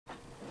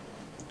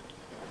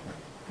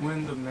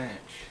Win the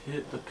match.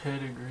 Hit the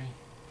pedigree.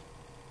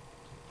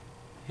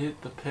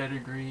 Hit the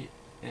pedigree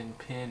and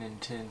pin in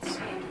 10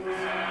 seconds.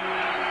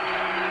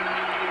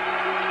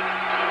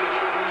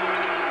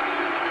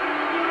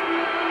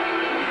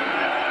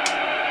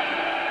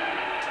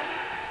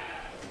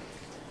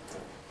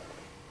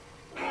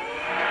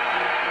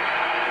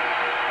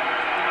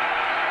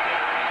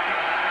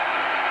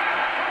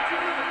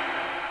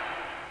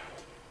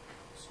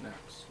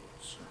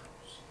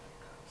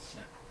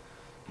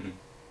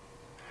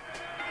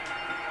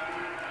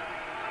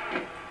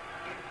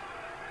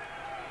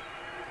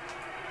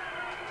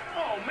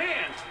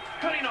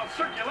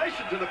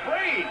 Circulation to the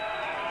brain.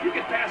 You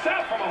could pass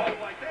out from a hold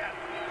like that.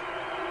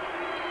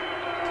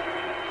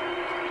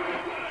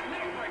 What a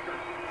neck breaker.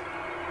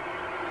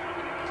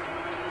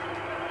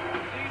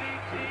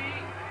 DDT.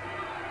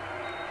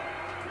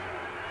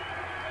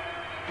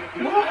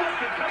 What?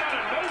 Could come out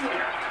of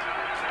nowhere.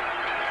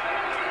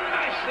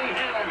 Nicely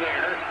handled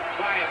there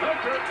by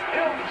Hooker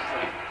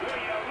Helmsley. Will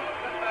you look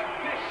at the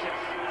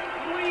vicious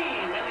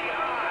gleam in the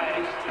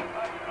eyes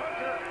of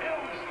Hooker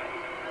Helmsley?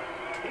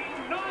 He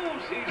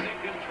knows he's in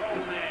control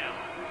now.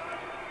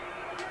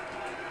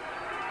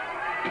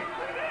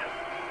 Look at this.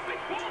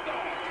 Big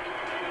bulldog.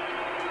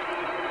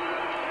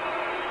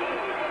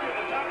 Over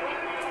the top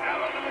rope.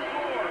 Out onto the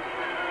floor.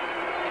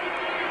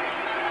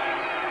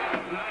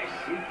 Nice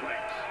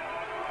suplex.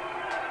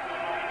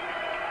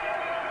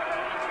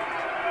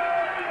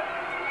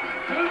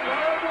 Good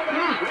love with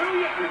a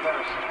brilliant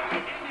reversal.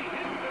 And he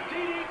hits the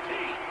DDT.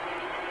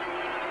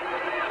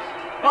 Look at this.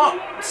 Oh,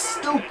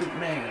 stupid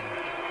man.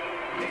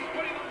 He's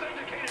putting those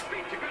educated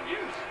feet to good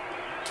use.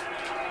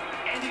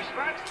 And he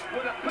strikes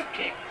with a quick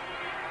kick.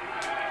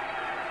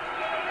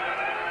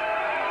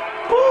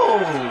 Oh,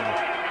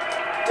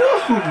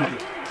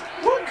 dude,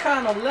 what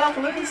kind of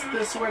level is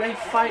this where they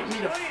fight me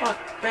the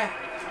fuck back?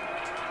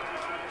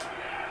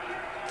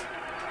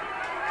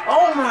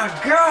 Oh my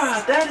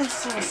god, that is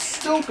so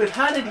stupid.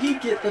 How did he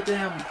get the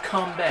damn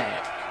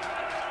comeback?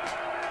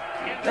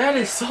 That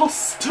is so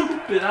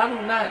stupid. I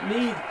do not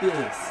need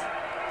this.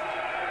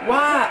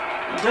 Why?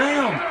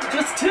 Damn,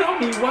 just tell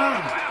me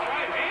why.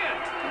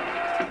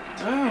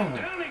 Damn,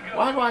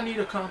 why do I need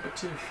a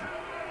competition?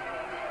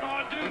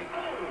 Oh, dude,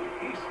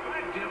 he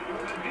spiked him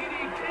with a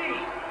DDT.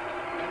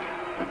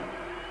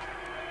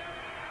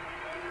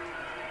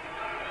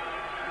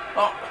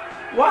 Oh,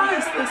 why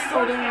is this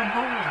so damn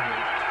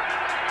hard?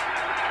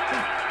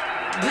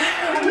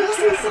 Damn, this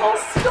is so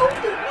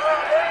stupid. No,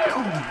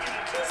 damn,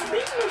 he's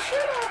beating the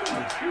shit out of me.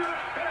 Pure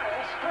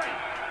barrel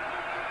strength.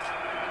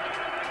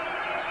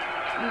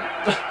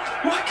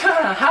 What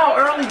kind of, how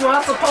early do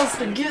I supposed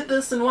to get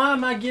this, and why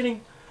am I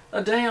getting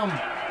a damn,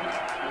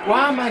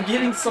 why am I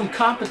getting some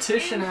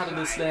competition out of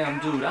this damn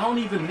dude? I don't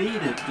even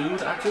need it,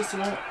 dude.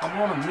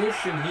 I'm on a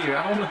mission here.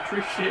 I don't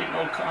appreciate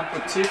no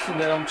competition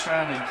that I'm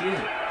trying to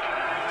get.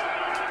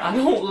 I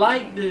don't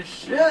like this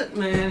shit,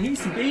 man.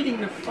 He's beating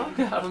the fuck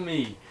out of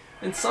me.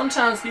 And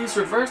sometimes these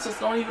reversals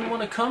don't even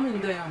want to come in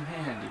damn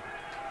handy.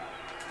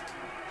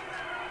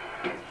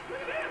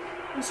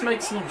 This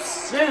makes no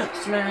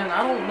sense, man.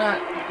 I don't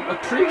not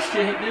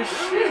appreciate this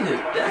shit.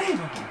 Damn.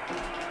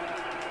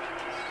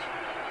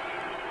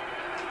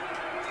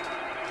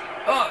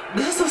 Oh,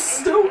 this is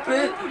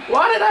stupid.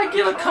 Why did I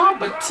get a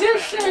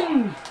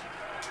competition?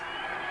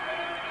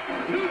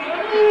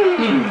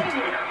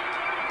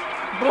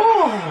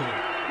 Bull.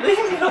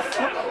 Leave me the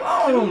fuck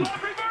alone.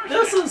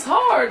 This is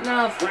hard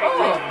now. Fuck.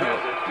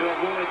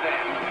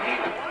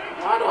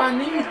 Why do I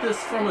need this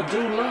from a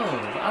dude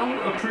love? I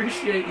don't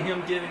appreciate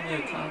him giving me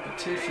a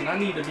competition. I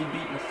need to be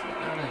beating the fuck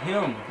out of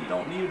him. He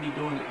don't need to be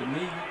doing it to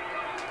me.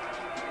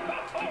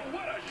 Oh,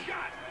 what a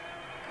shot!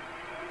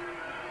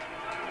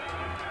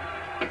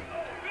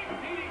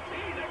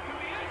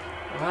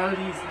 A lot of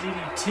these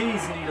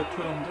DDTs need to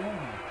put him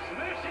down.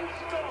 Smashing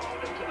skull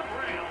into the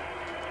ground.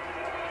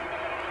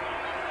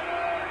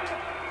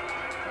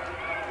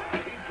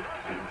 He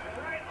dropped him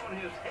right on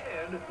his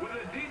head with a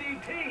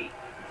DDT.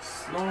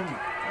 Slow me.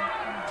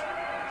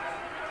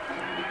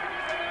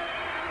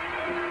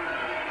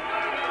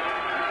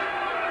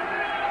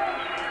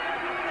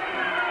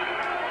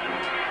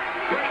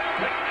 Great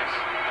quickness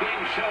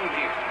being shown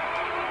here.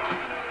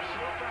 Another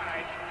short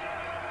ride.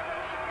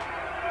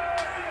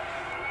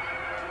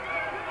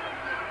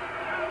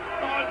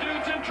 Oh,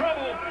 dude's in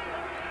trouble.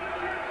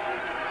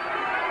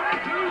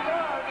 Dude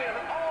Love in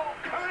all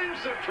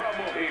kinds of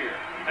trouble here.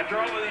 After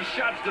all of these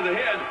shots to the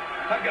head,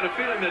 I've got a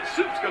feeling that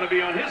soup's going to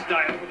be on his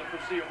diet for the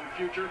foreseeable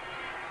future.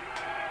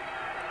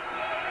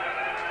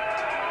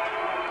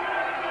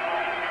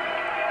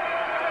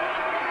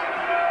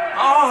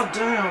 Oh,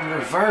 damn,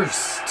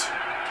 reversed.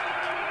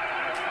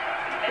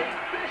 A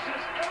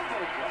vicious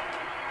elbow drop,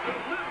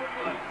 delivered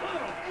with a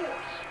little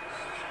force.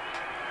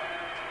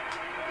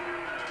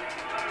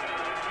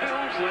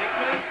 Helmsley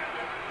with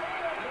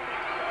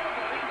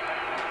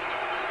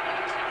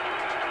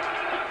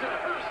Hunter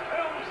Hearst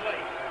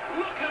Helmsley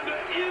looking to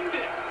end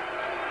it.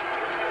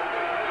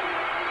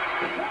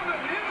 What an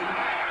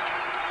impact!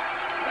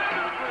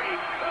 Pedigree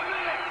the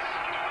next.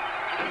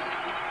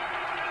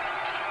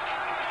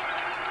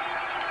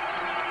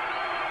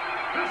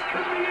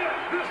 could be it.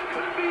 This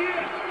could be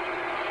it.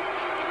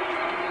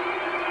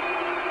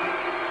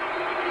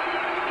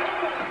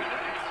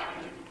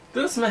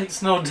 This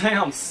makes no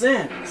damn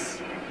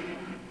sense.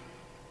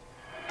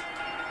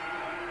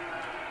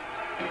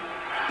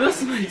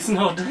 This makes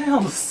no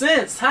damn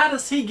sense. How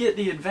does he get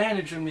the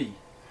advantage of me?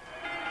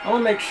 I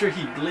want to make sure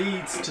he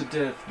bleeds to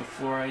death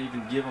before I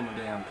even give him a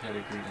damn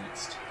pedigree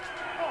next.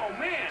 Oh,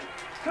 man.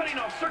 Cutting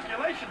off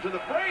circulation to the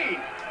brain.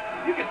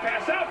 You can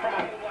pass out from a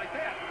hole like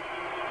that.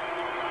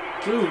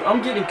 Dude,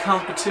 I'm getting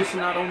competition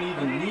I don't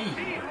even need.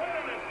 Right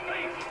on his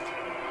face.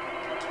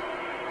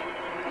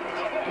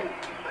 Oh,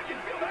 I can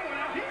feel that one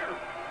out here.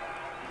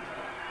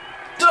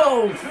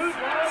 Oh, Good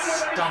love with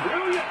a stop.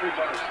 brilliant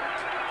reverse.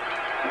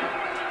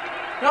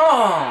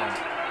 Oh,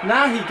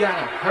 now he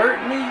gotta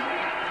hurt me?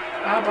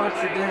 How about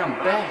your damn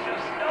back?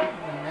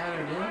 Doesn't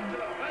matter then.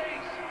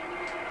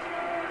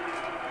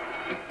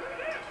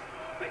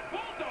 Big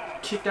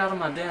bulldog. Kicked out of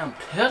my damn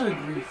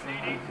pedigree for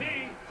him.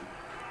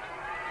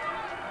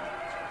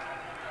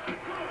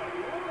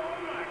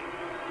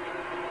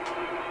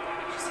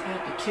 Just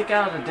had to kick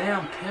out of the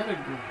damn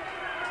pedigree.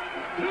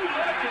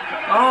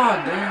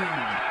 Oh,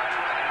 damn.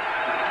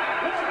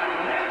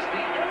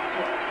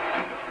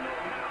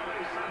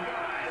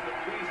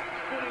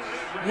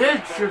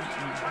 It's your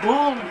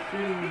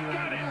bullshitting me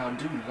right now,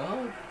 dude,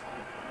 love.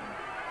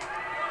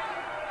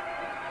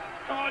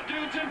 Oh,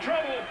 dude's in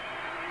trouble.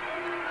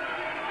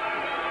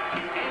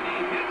 And he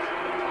hits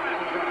the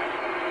pile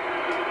driver,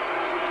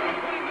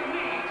 putting the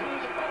knee to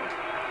his opponent.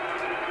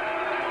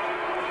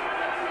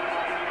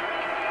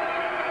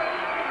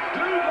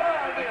 Dude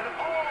Love in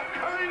all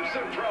kinds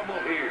of trouble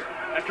here.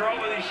 After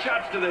all of these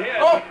shots to the head,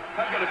 Oh.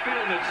 I've got a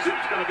feeling that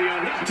Soup's going to be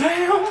on his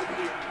Damn!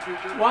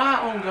 Why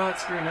on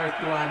God's green earth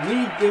do I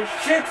need this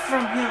shit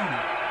from him?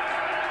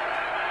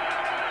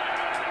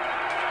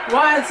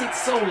 Why is it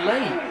so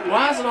late?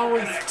 Why is it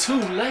always too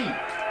late?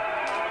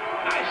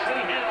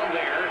 Nicely handled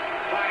there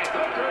by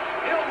Hooker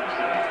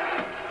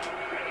Hilton.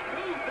 Great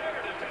move there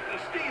to take the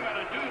steam out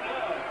of Dude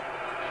Love.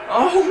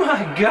 Oh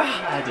my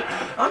God!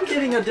 I'm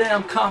getting a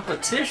damn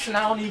competition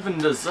I don't even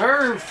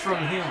deserve from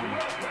him.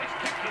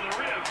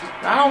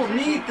 I don't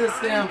need this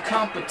damn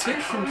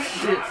competition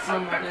shit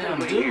from my damn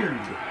dude.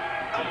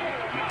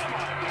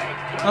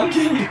 I'm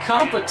getting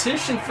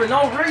competition for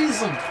no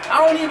reason. I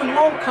don't even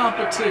want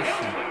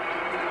competition.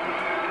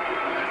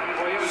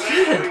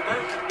 Shit.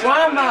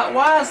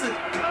 Why is it?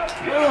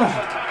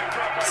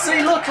 Ugh.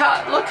 See, look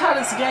how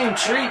this game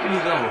treat me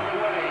though.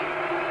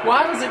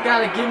 Why does it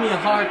gotta give me a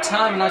hard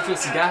time and I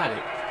just got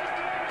it?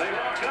 They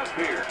locked up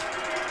here.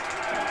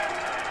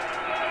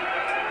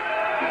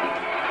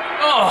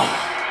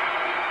 Oh.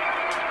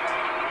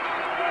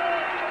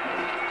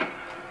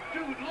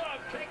 Dude Love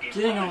taking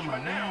Getting on my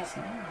punishment now. nerves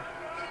now.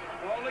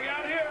 Holding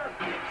out here.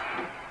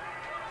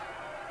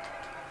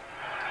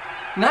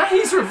 Now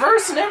he's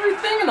reversing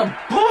everything in a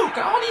book.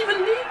 I don't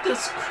even need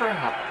this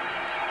crap.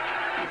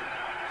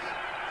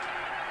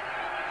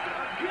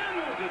 Again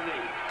with the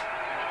knee.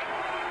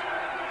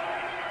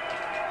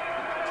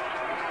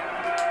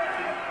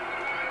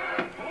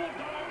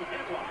 Bulldog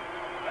headlock.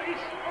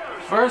 Face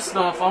first. First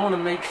off, I want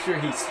to make sure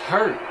he's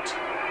hurt.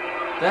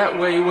 That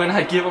way, when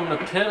I give him the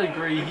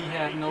pedigree, he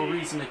had no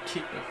reason to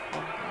kick the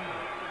fuck out.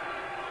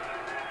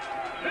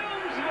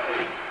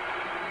 Helmsley.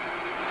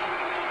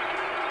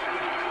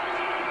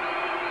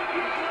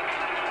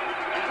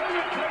 And let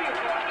me tell you,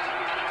 folks,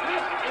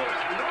 this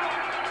is not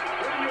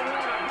where you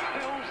want him.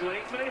 Helmsley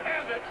may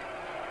have it.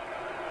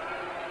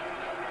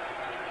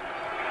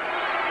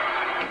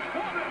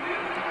 What a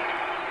move.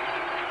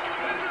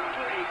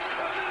 Helmsley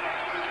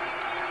connects.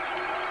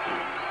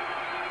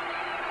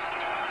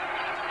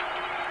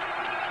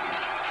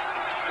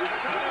 Here's a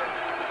cover.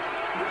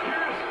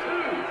 Here's 2,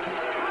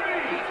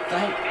 3.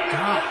 Thank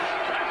God.